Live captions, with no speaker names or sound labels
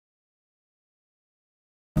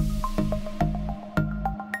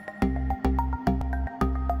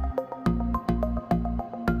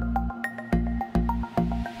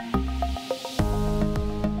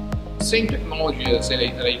Same technology as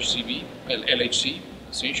LHC,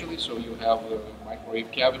 essentially. So you have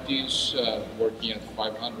microwave cavities working at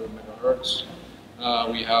 500 megahertz.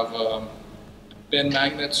 We have band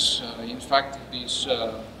magnets. In fact, these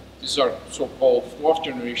are so-called fourth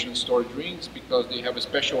generation storage rings because they have a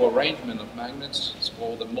special arrangement of magnets. It's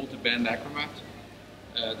called a multi-band achromat,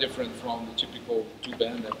 different from the typical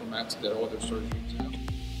two-band achromats that other storage rings have.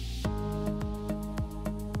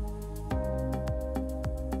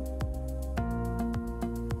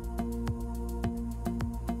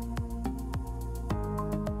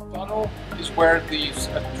 Tunnel is where these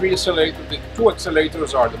the two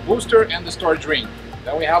accelerators are, the booster and the storage ring.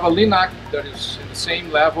 Then we have a LINAC that is in the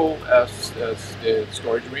same level as the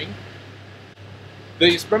storage ring.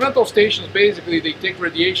 The experimental stations, basically, they take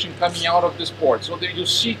radiation coming out of this port. So there you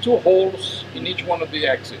see two holes in each one of the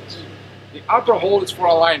exits. The outer hole is for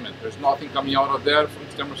alignment. There's nothing coming out of there from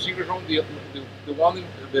the Sirius Synchrotron. The one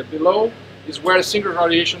below is where the synchrotron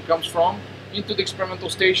radiation comes from into the experimental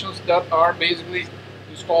stations that are basically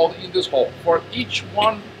installed in this hole. For each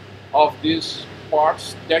one of these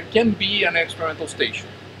parts, there can be an experimental station.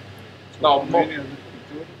 Now,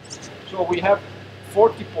 so we have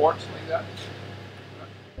 40 ports like that.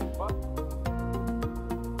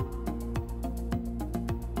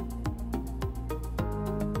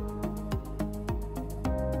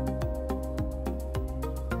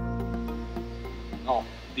 Now,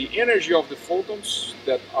 the energy of the photons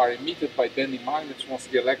that are emitted by bending magnets once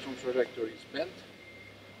the electron trajectory is bent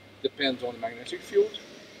depends on the magnetic field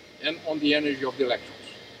and on the energy of the electrons.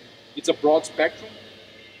 It's a broad spectrum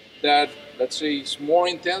that, let's say, is more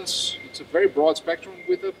intense. It's a very broad spectrum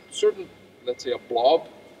with a certain, let's say, a blob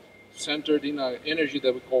centered in an energy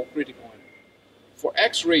that we call critical energy. For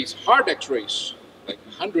X-rays, hard X-rays, like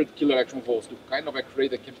 100 kiloelectron volts, the kind of X-ray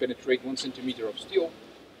that can penetrate 1 centimeter of steel,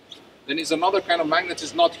 then it's another kind of magnet.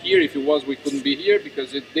 It's not here. If it was, we couldn't be here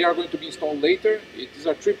because they are going to be installed later. These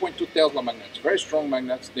are 3.2 Tesla magnets, very strong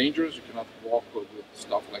magnets, dangerous. You cannot walk with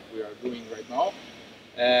stuff like we are doing right now.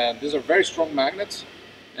 And these are very strong magnets.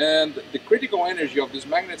 And the critical energy of these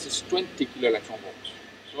magnets is 20 kiloelectron volts.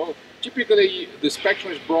 So typically the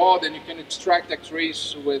spectrum is broad and you can extract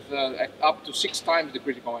X-rays with up to 6 times the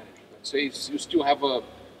critical energy. Let's say you still have a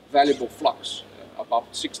valuable flux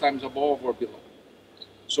about 6 times above or below.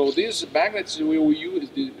 So these magnets we will use,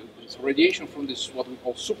 this radiation from this, what we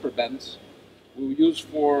call super bands, we will use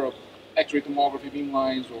for X-ray tomography beam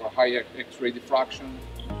lines or high X-ray diffraction.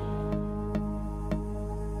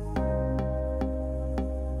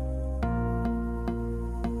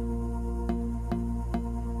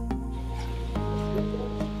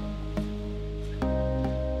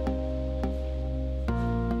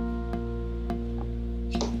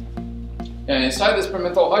 And inside the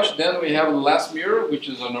experimental hutch, then we have the last mirror, which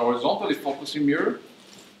is an horizontally focusing mirror.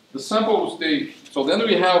 The samples, so then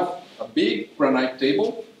we have a big granite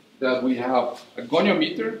table that we have a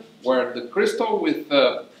goniometer where the crystal with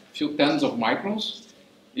a few tens of microns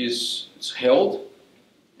is held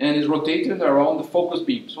and is rotated around the focus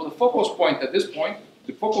beam. So the focus point at this point,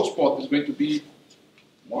 the focal spot is going to be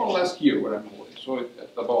more or less here where I'm holding. So at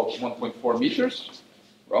about 1.4 meters,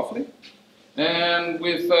 roughly, and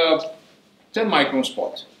with 10 micron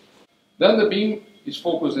spot. Then the beam is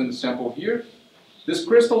focused in the sample here. This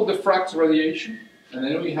crystal diffracts radiation, and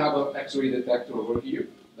then we have an X-ray detector over here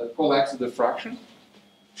that collects the diffraction.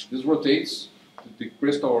 This rotates the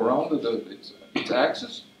crystal around its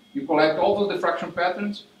axis. You collect all those diffraction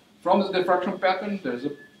patterns. From this diffraction pattern, there's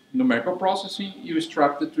a numerical processing. You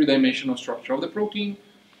extract the 3-dimensional structure of the protein,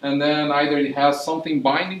 and then either it has something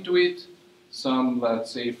binding to it, some,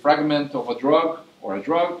 let's say, fragment of a drug or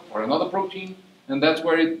another protein, and that's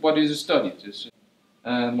where what is studied.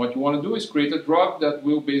 And what you want to do is create a drug that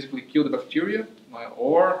will basically kill the bacteria,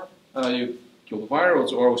 or you kill the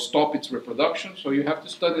virus, or stop its reproduction. So you have to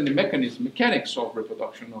study the mechanics of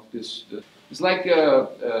reproduction of this. It's like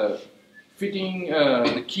fitting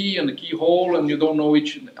the key and the keyhole, and you don't know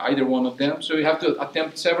either one of them. So you have to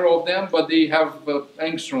attempt several of them, but they have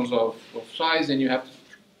angstroms of size, and you have to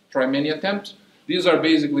try many attempts. These are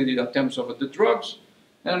basically the attempts of the drugs,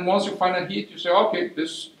 and once you find a hit, you say, okay,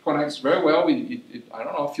 this connects very well. I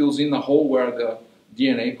don't know, fills in a hole where the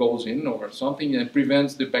DNA goes in or something, and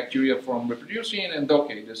prevents the bacteria from reproducing. And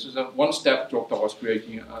okay, this is one step towards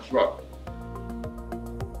creating a drug.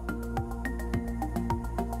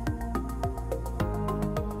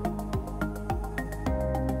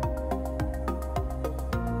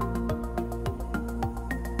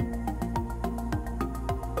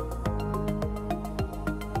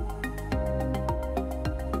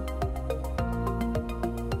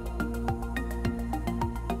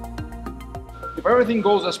 if everything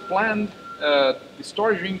goes as planned, the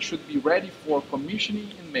storage ring should be ready for commissioning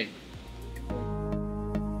in May.